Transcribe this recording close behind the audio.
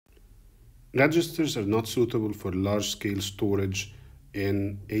registers are not suitable for large-scale storage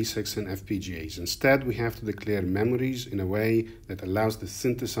in ASICs and FPGAs. Instead, we have to declare memories in a way that allows the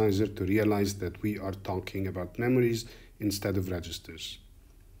synthesizer to realize that we are talking about memories instead of registers.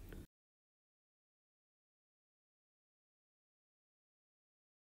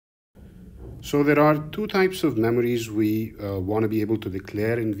 So there are two types of memories we want to be able to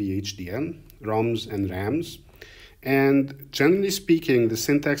declare in VHDL, ROMs and RAMs. And generally speaking, the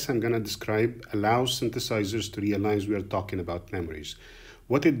syntax I'm going to describe allows synthesizers to realize we are talking about memories.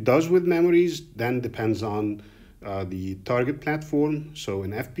 What it does with memories then depends on the target platform. So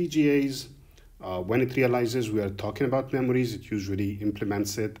in FPGAs, when it realizes we are talking about memories, it usually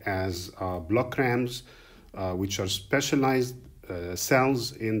implements it as block RAMs, which are specialized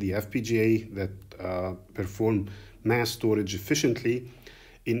cells in the FPGA that perform mass storage efficiently.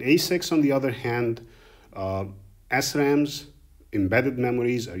 In ASICs, on the other hand, SRAMs, embedded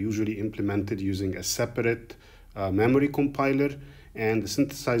memories, are usually implemented using a separate memory compiler, and the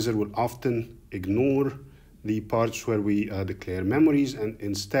synthesizer will often ignore the parts where we declare memories and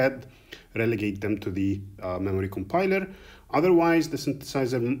instead relegate them to the memory compiler. Otherwise, the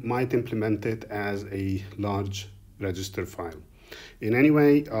synthesizer might implement it as a large register file. In any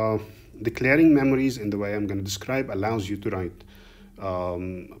way, declaring memories in the way I'm going to describe allows you to write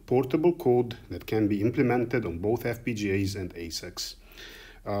portable code that can be implemented on both FPGAs and ASICs.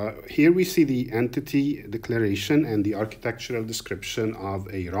 Here we see the entity declaration and the architectural description of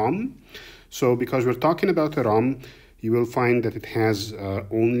a ROM. So because we're talking about a ROM, you will find that it has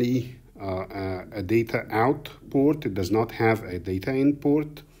only a data out port. It does not have a data in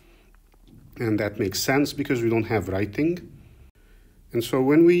port. And that makes sense because we don't have writing. And so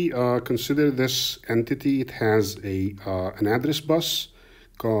when we consider this entity, it has an address bus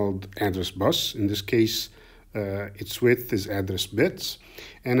called address bus. In this case, its width is address bits.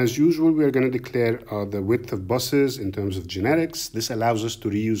 And as usual, we are going to declare the width of buses in terms of generics. This allows us to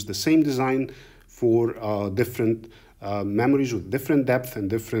reuse the same design for different memories with different depth and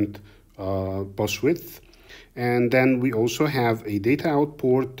different bus width. And then we also have a data out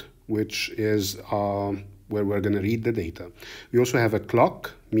port, which is where we're going to read the data. We also have a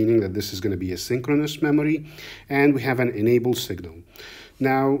clock, meaning that this is going to be a synchronous memory, and we have an enable signal.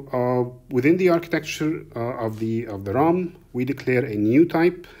 Now, within the architecture of the ROM, we declare a new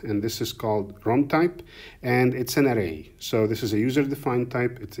type, and this is called ROM type, and it's an array. So this is a user-defined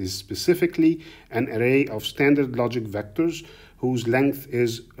type. It is specifically an array of standard logic vectors whose length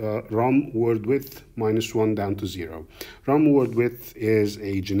is ROM word width -1 down to 0. ROM word width is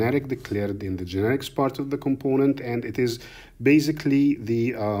a generic declared in the generics part of the component, and it is basically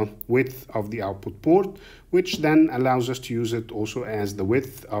the width of the output port, which then allows us to use it also as the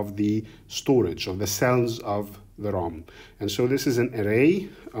width of the storage of the cells of the ROM. And so this is an array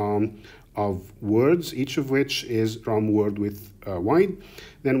of words, each of which is ROM word width wide.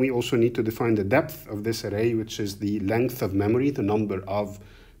 Then we also need to define the depth of this array, which is the length of memory, the number of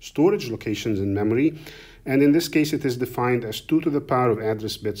storage locations in memory. And in this case, it is defined as 2 to the power of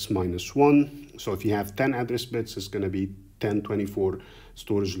address bits -1. So if you have 10 address bits, it's going to be 1024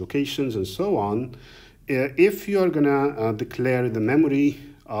 storage locations and so on. If you are going to declare the memory,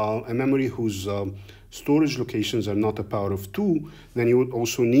 a memory whose storage locations are not a power of 2, then you would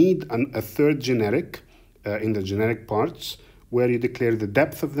also need a third generic in the generic parts, where you declare the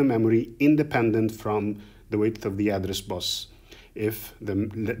depth of the memory independent from the width of the address bus. If the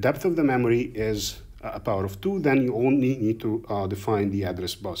depth of the memory is a power of 2, then you only need to define the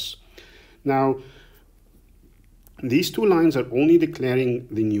address bus. Now, these two lines are only declaring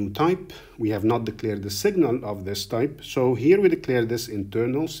the new type. We have not declared the signal of this type. So here we declare this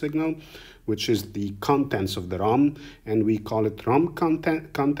internal signal, which is the contents of the ROM, and we call it ROM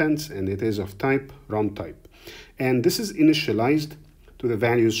contents, and it is of type ROM type. And this is initialized to the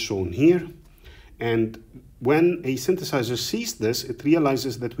values shown here. And when a synthesizer sees this, it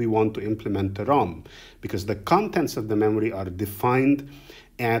realizes that we want to implement a ROM because the contents of the memory are defined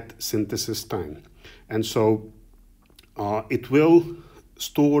at synthesis time. And so it will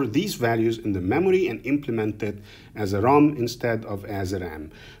store these values in the memory and implement it as a ROM instead of as a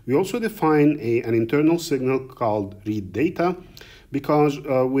RAM. We also define an internal signal called read data because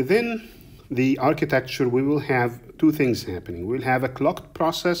within the architecture, we will have two things happening. We'll have a clocked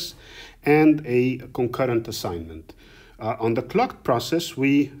process and a concurrent assignment. On the clocked process,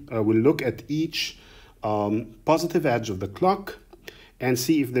 we will look at each positive edge of the clock and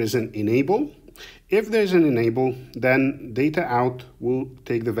see if there's an enable. If there's an enable, then data out will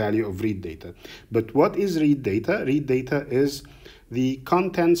take the value of read data. But what is read data? Read data is the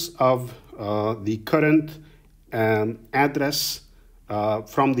contents of the current address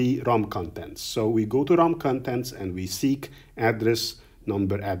from the ROM contents. So we go to ROM contents and we seek address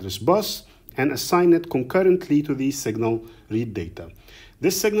number address bus and assign it concurrently to the signal read data.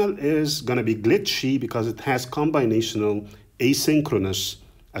 This signal is going to be glitchy because it has combinational asynchronous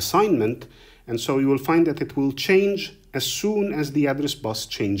assignment, and so you will find that it will change as soon as the address bus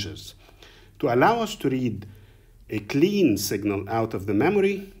changes. To allow us to read a clean signal out of the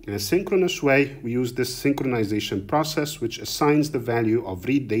memory in a synchronous way, we use this synchronization process, which assigns the value of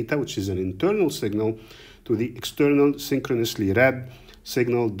read data, which is an internal signal, to the external synchronously read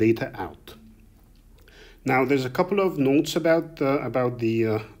signal data out. Now, there's a couple of notes about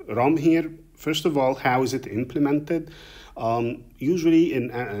the ROM here. First of all, how is it implemented? Usually in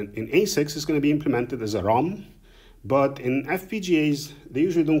ASICs, it's going to be implemented as a ROM, but in FPGAs, they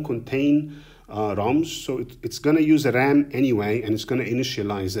usually don't contain ROMs, so it's going to use a RAM anyway, and it's going to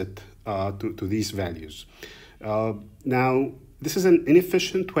initialize it to these values. Now, this is an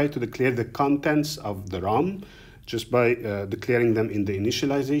inefficient way to declare the contents of the ROM, just by declaring them in the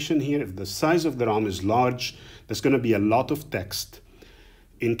initialization here. If the size of the ROM is large, there's going to be a lot of text.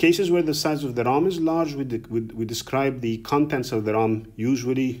 In cases where the size of the ROM is large, we describe the contents of the ROM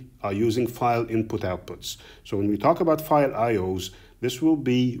usually using file input-outputs. So when we talk about file IOs, this will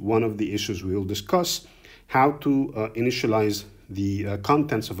be one of the issues we will discuss, how to initialize the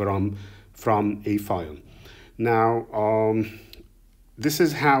contents of a ROM from a file. Now, this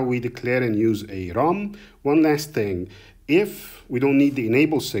is how we declare and use a ROM. One last thing, if we don't need the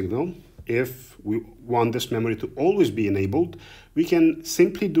enable signal, if we want this memory to always be enabled, we can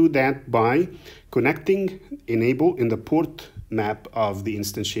simply do that by connecting enable in the port map of the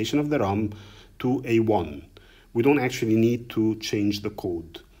instantiation of the ROM to a 1. We don't actually need to change the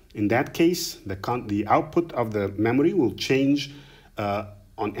code. In that case, the output of the memory will change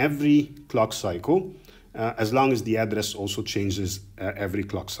on every clock cycle, as long as the address also changes every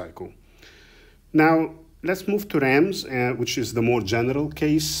clock cycle. Now, let's move to RAMs, which is the more general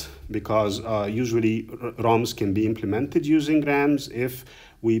case, because usually ROMs can be implemented using RAMs if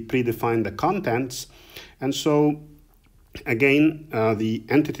we predefine the contents. And so, again, the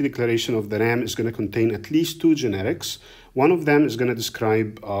entity declaration of the RAM is going to contain at least 2 generics. One of them is going to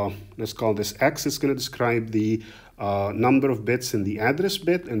describe, let's call this X, it's going to describe the number of bits in the address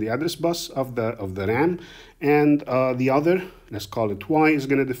bit and the address bus of the RAM, and the other, let's call it Y, is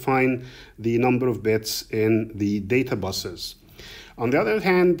going to define the number of bits in the data buses. On the other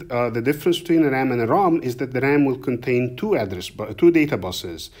hand, the difference between a RAM and a ROM is that the RAM will contain two data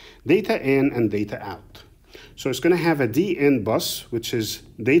buses, data in and data out. So it's going to have a D-in bus, which is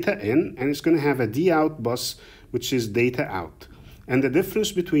data in, and it's going to have a D-out bus, which is data out. And the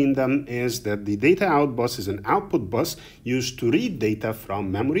difference between them is that the data out bus is an output bus used to read data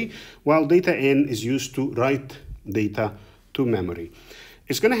from memory, while data in is used to write data to memory.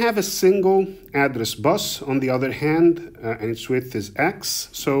 It's going to have a single address bus, on the other hand, and its width is X,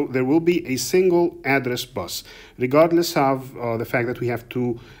 so there will be a single address bus, regardless of the fact that we have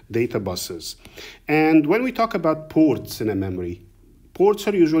 2 data buses. And when we talk about ports in a memory, ports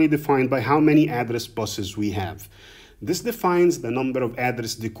are usually defined by how many address buses we have. This defines the number of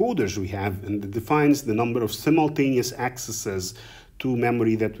address decoders we have, and it defines the number of simultaneous accesses to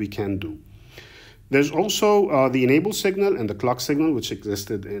memory that we can do. There's also the enable signal and the clock signal, which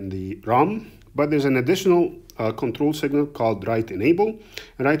existed in the ROM, but there's an additional control signal called write enable.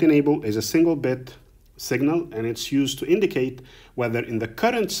 Write enable is a single bit signal, and it's used to indicate whether in the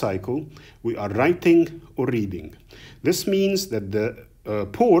current cycle we are writing or reading. This means that the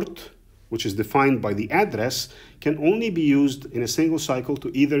port, which is defined by the address, can only be used in a single cycle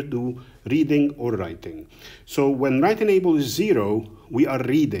to either do reading or writing. So when write enable is 0, we are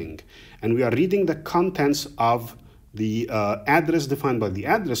reading, and we are reading the contents of the address defined by the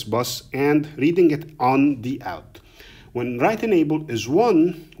address bus and reading it on the out. When write enable is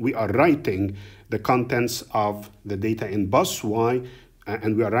 1, we are writing the contents of the data in bus Y,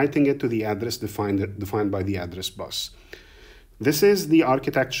 and we are writing it to the address defined by the address bus. This is the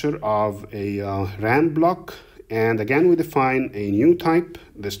architecture of a RAM block, and again we define a new type.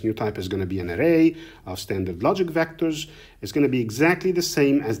 This new type is going to be an array of standard logic vectors. It's going to be exactly the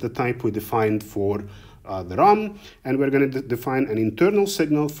same as the type we defined for the ROM, and we're going to define an internal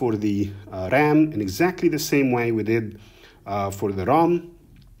signal for the RAM in exactly the same way we did for the ROM,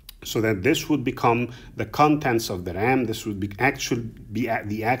 so that this would become the contents of the RAM. This would be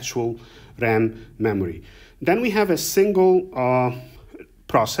the actual RAM memory. Then we have a single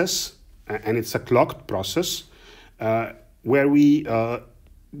process, and it's a clocked process, where we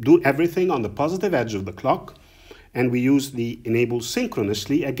do everything on the positive edge of the clock, and we use the enable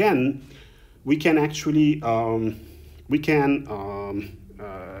synchronously. Again, we can actually we can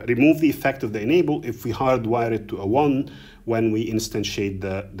remove the effect of the enable if we hardwire it to a 1 when we instantiate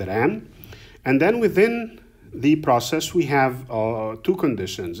the RAM. And then within the process, we have two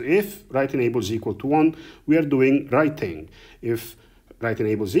conditions. If write enable is equal to 1, we are doing writing. If write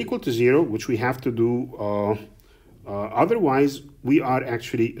enable is equal to 0, which we have to do otherwise, we are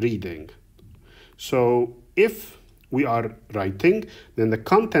actually reading. So if we are writing, then the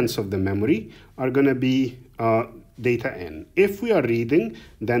contents of the memory are going to be data in. If we are reading,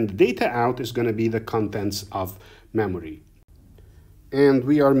 then the data out is going to be the contents of memory. And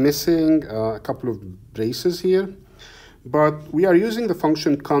we are missing a couple of braces here, but we are using the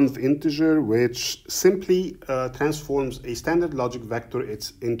function conv integer, which simply transforms a standard logic vector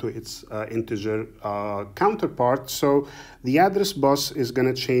into its integer counterpart. So the address bus is going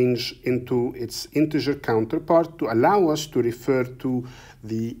to change into its integer counterpart to allow us to refer to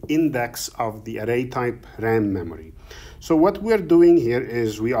the index of the array type RAM memory. So what we're doing here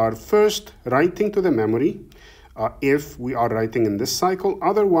is we are first writing to the memory if we are writing in this cycle.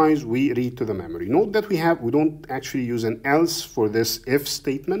 Otherwise, we read to the memory. Note that we don't actually use an else for this if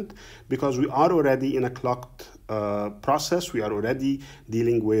statement because we are already in a clocked process. We are already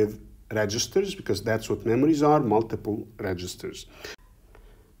dealing with registers because that's what memories are, multiple registers.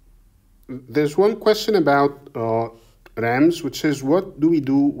 There's one question about RAMs, which is what do we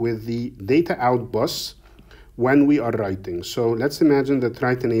do with the data out bus when we are writing? So let's imagine that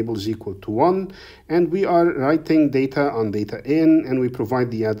write enable is equal to 1 and we are writing data on data in and we provide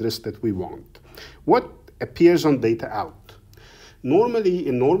the address that we want. What appears on data out? Normally,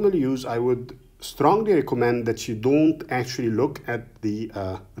 in normal use, I would strongly recommend that you don't actually look at the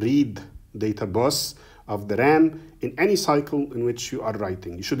read data bus of the RAM in any cycle in which you are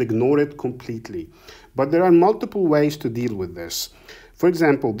writing. You should ignore it completely. But there are multiple ways to deal with this. For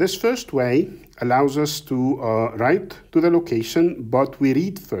example, this first way allows us to write to the location, but we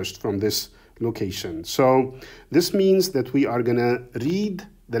read first from this location. So this means that we are going to read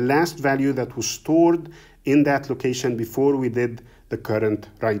the last value that was stored in that location before we did the current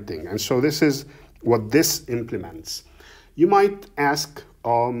writing. And so this is what this implements. You might ask,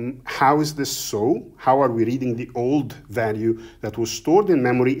 how is this so? How are we reading the old value that was stored in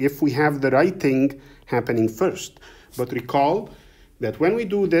memory if we have the writing happening first? But recall that when we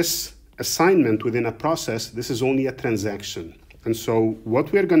do this assignment within a process, this is only a transaction. And so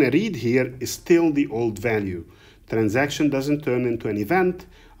what we're going to read here is still the old value. Transaction doesn't turn into an event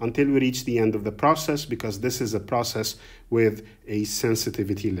until we reach the end of the process because this is a process with a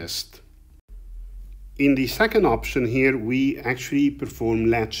sensitivity list. In the second option here, we actually perform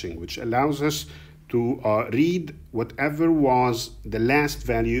latching, which allows us to read whatever was the last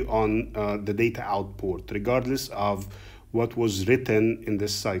value on the data out port, regardless of what was written in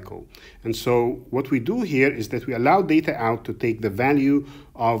this cycle. And so what we do here is that we allow data out to take the value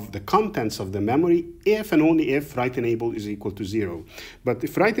of the contents of the memory if and only if write enable is equal to 0. But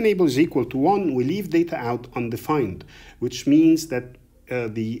if write enable is equal to 1, we leave data out undefined, which means that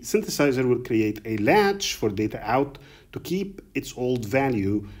the synthesizer will create a latch for data out to keep its old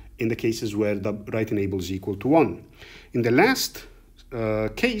value in the cases where the write enable is equal to 1. In the last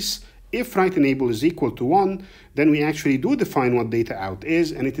case, if write enable is equal to 1, then we actually do define what data out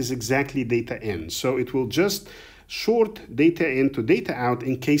is, and it is exactly data in. So it will just short data in to data out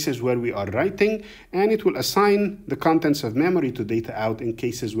in cases where we are writing, and it will assign the contents of memory to data out in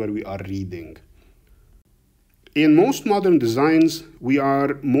cases where we are reading. In most modern designs, we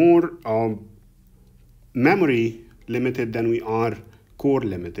are more memory limited than we are core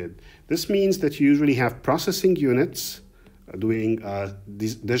limited. This means that you usually have processing units doing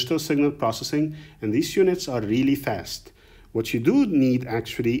digital signal processing, and these units are really fast. What you do need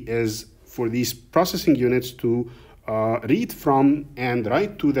actually is for these processing units to read from and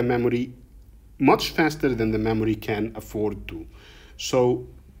write to the memory much faster than the memory can afford to. So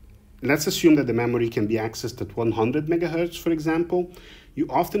let's assume that the memory can be accessed at 100 megahertz, for example. You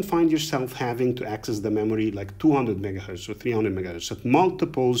often find yourself having to access the memory like 200 megahertz or 300 megahertz, at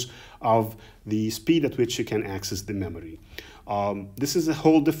multiples of the speed at which you can access the memory. This is a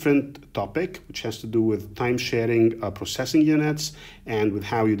whole different topic, which has to do with time sharing processing units and with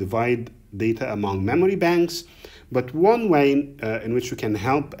how you divide data among memory banks. But one way in which you can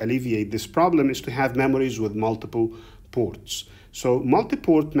help alleviate this problem is to have memories with multiple ports. So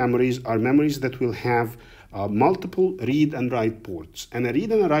multi-port memories are memories that will have multiple read and write ports. And a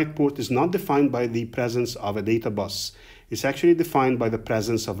read and a write port is not defined by the presence of a data bus. It's actually defined by the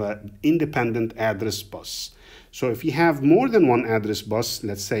presence of an independent address bus. So if you have more than one address bus,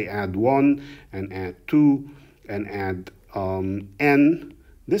 let's say add 1 and add 2 and add n,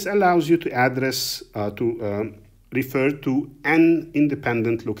 this allows you to address refer to n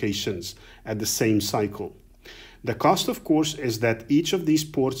independent locations at the same cycle. The cost, of course, is that each of these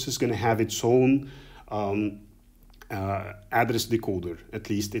ports is going to have its own address decoder, at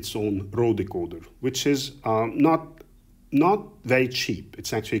least its own row decoder, which is not very cheap.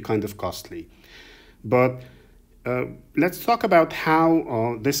 It's actually kind of costly. But let's talk about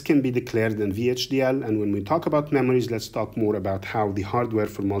how this can be declared in VHDL. And when we talk about memories, let's talk more about how the hardware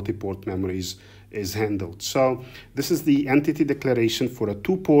for multi-port memories is handled. So this is the entity declaration for a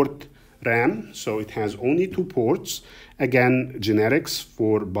 2-port RAM. So it has only 2 ports. Again, generics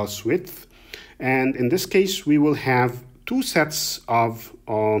for bus width. And in this case, we will have 2 sets of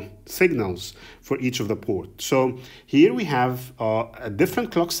signals for each of the ports. So here we have a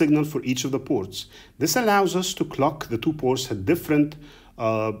different clock signal for each of the ports. This allows us to clock the 2 ports at different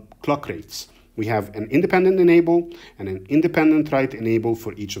clock rates. We have an independent enable and an independent write enable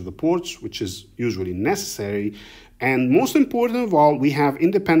for each of the ports, which is usually necessary. And most important of all, we have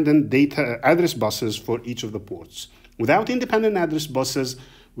independent data address buses for each of the ports. Without independent address buses,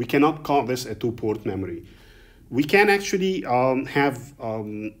 we cannot call this a 2-port memory. We can actually have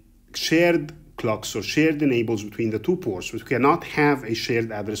shared clocks or shared enables between the 2 ports, but we cannot have a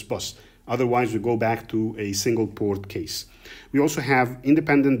shared address bus. Otherwise, we go back to a single port case. We also have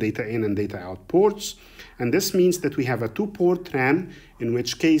independent data in and data out ports. And this means that we have a 2-port RAM, in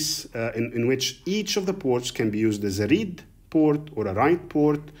which case, in which each of the ports can be used as a read port or a write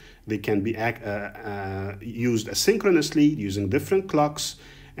port. They can be used asynchronously using different clocks,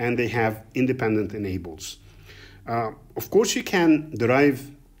 and they have independent enables. Of course, you can derive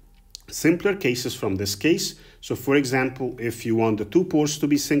simpler cases from this case. So for example, if you want the 2 ports to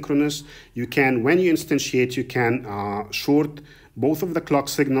be synchronous, you can, when you instantiate, you can short both of the clock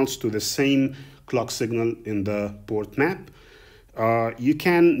signals to the same clock signal in the port map. You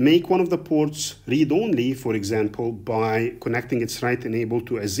can make one of the ports read-only, for example, by connecting its write enable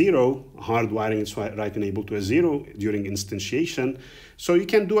to a 0, hardwiring its write enable to a 0 during instantiation. So you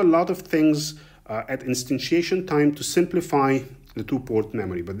can do a lot of things at instantiation time to simplify the 2-port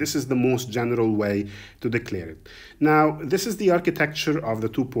memory, but this is the most general way to declare it. Now, this is the architecture of the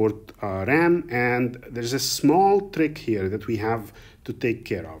 2-port RAM, and there's a small trick here that we have to take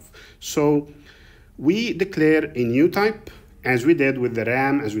care of. So we declare a new type, as we did with the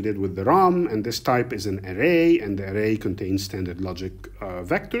RAM, as we did with the ROM, and this type is an array, and the array contains standard logic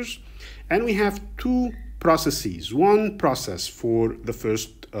vectors. And we have 2 processes, one process for the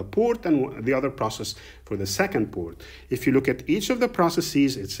first port and the other process for the second port. If you look at each of the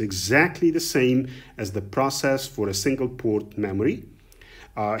processes, it's exactly the same as the process for a single port memory.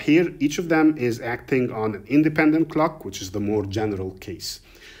 Here, each of them is acting on an independent clock, which is the more general case.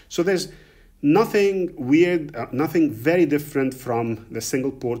 So there's nothing weird, nothing very different from the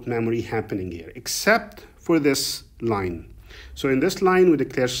single port memory happening here, except for this line. So in this line, we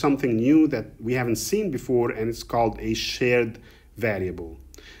declare something new that we haven't seen before, and it's called a shared variable.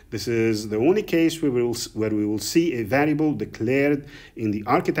 This is the only case where we will see a variable declared in the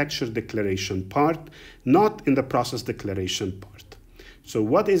architecture declaration part, not in the process declaration part. So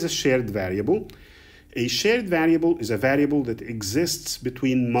what is a shared variable? A shared variable is a variable that exists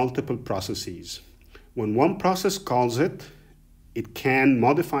between multiple processes. When one process calls it, it can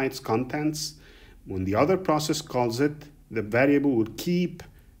modify its contents. When the other process calls it, the variable will keep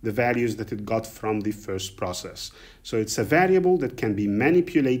the values that it got from the first process. So it's a variable that can be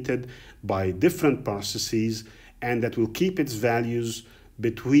manipulated by different processes and that will keep its values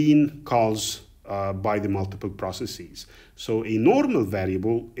between calls by the multiple processes. So a normal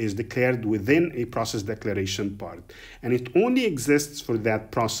variable is declared within a process declaration part, and it only exists for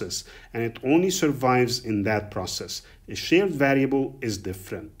that process, and it only survives in that process. A shared variable is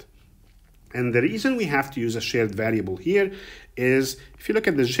different. And the reason we have to use a shared variable here is, if you look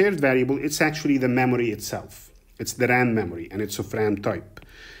at the shared variable, it's actually the memory itself. It's the RAM memory, and it's of RAM type.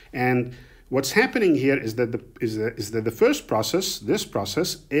 And what's happening here is that the first process, this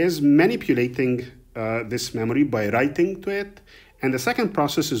process, is manipulating this memory by writing to it, and the second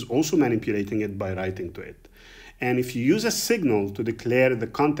process is also manipulating it by writing to it. And if you use a signal to declare the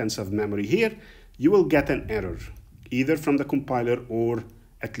contents of memory here, you will get an error, either from the compiler or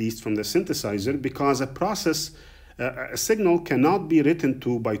at least from the synthesizer, because a signal cannot be written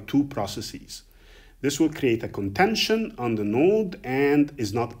to by 2 processes. This will create a contention on the node and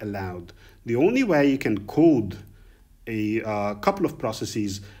is not allowed. The only way you can code a couple of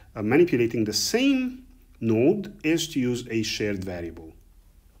processes manipulating the same node is to use a shared variable.